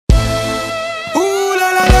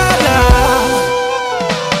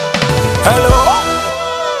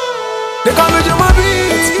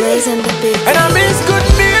boys in the big. And I miss good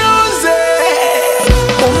music.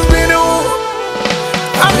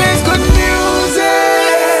 I miss good music.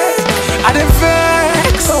 I the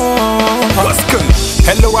vex. What's good?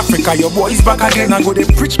 Hello Africa, your boys back again. I go they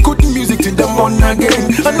preach good music till them on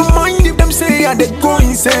again. I don't mind if them say I they go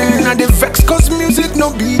insane. I they vex cause music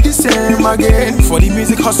no be the same again. For the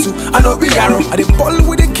music hustle, I no be arrow. I they ball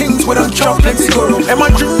with the kings with a chop plenty goro. And my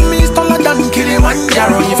dream is taller than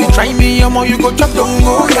Kilimanjaro. If you try me, you go chop don't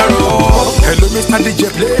go yarrow. Hello Mr. DJ,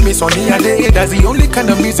 play me Sonny a day. That's the only kind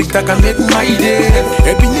of music that can make my day.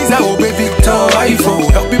 Ebenezer Obey Victor Ifo.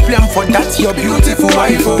 Help me play for that your beautiful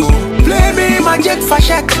Ifo. Play me Magic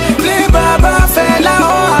Fashek, play Baba Fela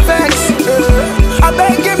or Avex. I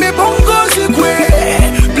beg give me bongo sikwe,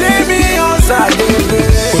 play me on Saturday.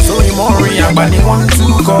 Kosori mori agbani want to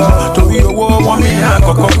go. Tori owo want me a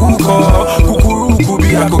koko kuko. Kukuru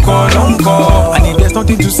kubi a koko lonko. And if there's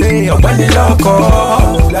nothing to say, agbani loko.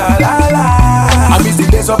 La la la. I miss the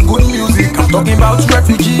days of good music. I'm talking about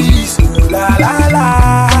refugees. La la la.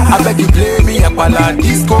 I beg you play me a pala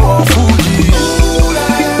disco or Fuji.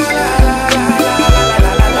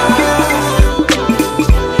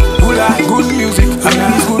 Good music, I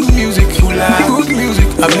mean it's good music. Good music,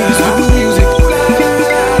 I mean it's good music.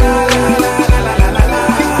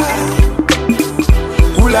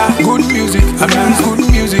 Good music, I mean it's good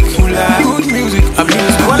music. Good music, I mean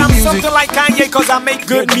it's good music. Well, I'm something like Kanye cause I make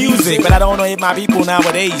good music. But I don't know if my people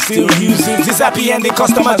nowadays still use it. This happy ending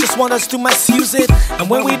customer just want us to misuse it. And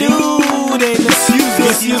when we do, they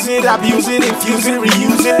misuse it, abuse it, infuse it,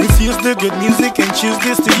 reuse it. Refuse the good music and choose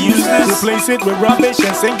this to use this. Replace it with rubbish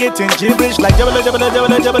and sing it in gibberish like jabba jabba jabba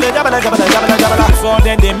jabba jabba jabba jabba jabba. Before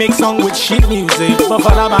then they make song with shit music. But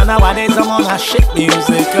for nowadays I'm on a shit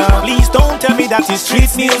music. Please don't tell me that it's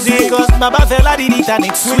street music. Cause my fella did it and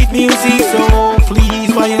it's sweet music. So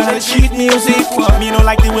please, why you not cheat music? Me no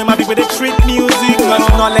like the way my people they treat music. Cause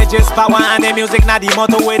knowledge is power and the music not the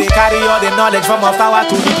motto where they carry all the knowledge from a flower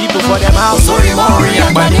to the people for them house. Sorry mori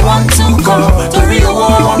agbani want to go. Tori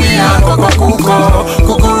owo me a koko kuko.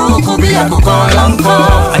 Kukuru kubi a koko lonko.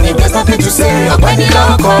 And if there's nothing to say, agbani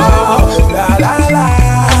loko. La la la.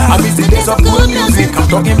 I miss the days of good music. I'm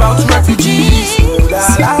talking about refugees. La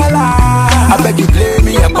la la. I beg you play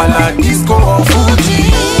me a pala disco or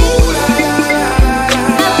Fuji.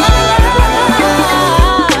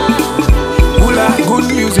 Good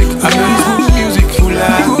music, I mean it's good music.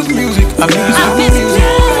 Good music, I mean it's good music.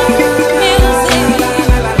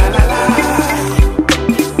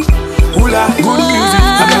 Good music,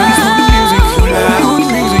 I mean it's good music. Good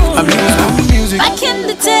music, I mean it's good music. Back in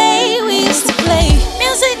the day we used to play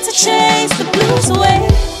music to chase the blues away.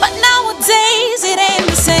 But nowadays it ain't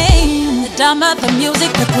the same. The dumber the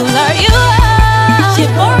music, the cooler you are. J'ai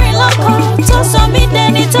boring loco, to so me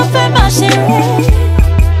then it's a famous chérie.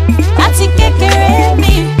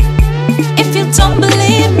 If you don't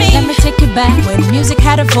believe me, let me take you back when music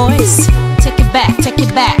had a voice. Take it back, take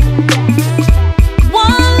it back.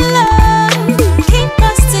 One love, keep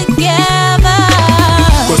us together.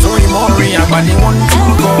 Cause only mori agbani want to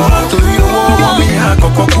go. Tori owo me a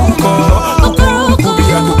koko kuko. Kukuru kubi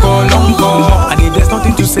a koko lonko. And if there's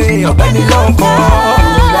nothing to say, agbani loko.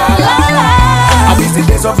 La la la. I miss the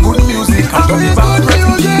days of good music. I'm talking about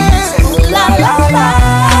refugees. La la la.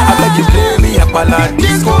 I beg you play me a ballad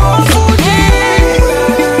disco or Fuji.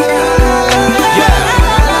 Yeah,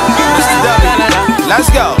 Mr. W, let's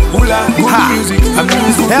go. Good music, I mean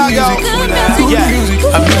it's good music. Yeah, music,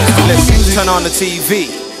 I mean it's good listen, music. turn on the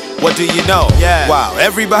TV. What do you know? Yeah. Wow,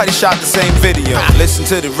 everybody shot the same video. Listen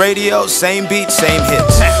to the radio, same beat, same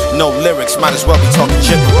hits. No lyrics, might as well be talking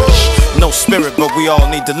gibberish. No spirit, but we all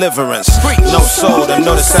need deliverance. No soul, them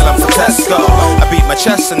know to sell them for Tesco. I beat my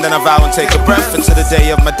chest and then I vow and take a breath until the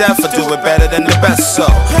day of my death. I do it better than the best. So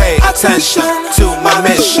pay attention to my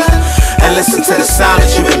mission and listen to the sound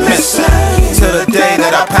that you've been missing till the day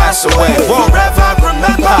that I pass away. Forever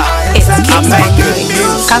remember, I make good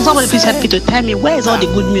music. Can somebody please help me to tell me where is all the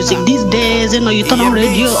good music these days? You know, you turn on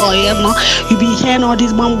radio or you be hearing all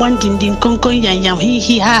this bum bum din din kon kon yan yan he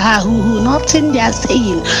he ha ha hu hu. Nothing they are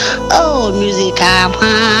saying. Oh, music,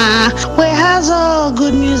 where has all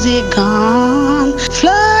good music gone?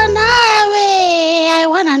 Flown away, I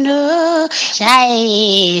wanna know.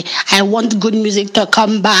 I want good music to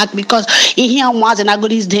come back because here wasn't a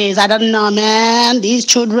good these days. I don't know, man. These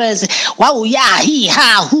children, wow, yeah, he,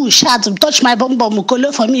 ha, who, shout, touch my bum bum,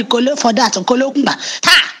 color for me, color for that, color,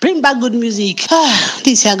 ha, bring back good music.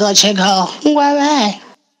 This I got check out. Why?